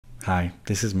Hi,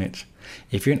 this is Mitch.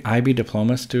 If you're an IB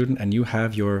diploma student and you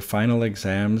have your final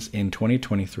exams in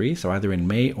 2023, so either in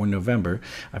May or November,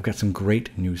 I've got some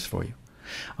great news for you.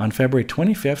 On February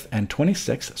 25th and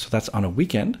 26th, so that's on a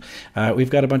weekend,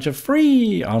 we've got a bunch of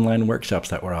free online workshops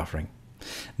that we're offering.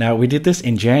 Now, we did this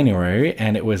in January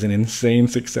and it was an insane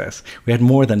success. We had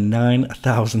more than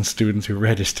 9,000 students who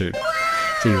registered.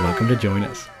 So you're welcome to join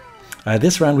us.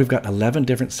 This round, we've got 11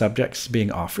 different subjects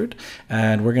being offered,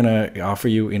 and we're going to offer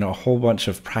you, a whole bunch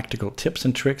of practical tips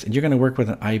and tricks, and you're going to work with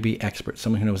an IB expert,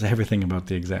 someone who knows everything about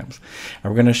the exams.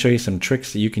 And we're going to show you some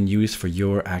tricks that you can use for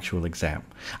your actual exam.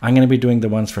 I'm going to be doing the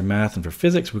ones for math and for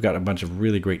physics. We've got a bunch of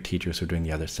really great teachers who are doing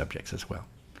the other subjects as well.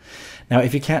 Now,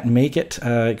 if you can't make it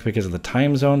because of the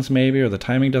time zones maybe, or the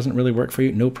timing doesn't really work for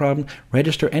you, no problem.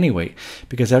 Register anyway,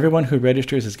 because everyone who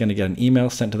registers is going to get an email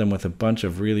sent to them with a bunch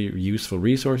of really useful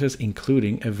resources,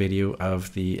 including a video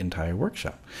of the entire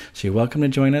workshop. So you're welcome to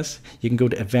join us. You can go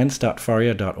to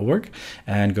events.faria.org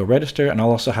and go register, and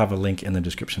I'll also have a link in the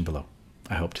description below.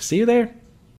 I hope to see you there.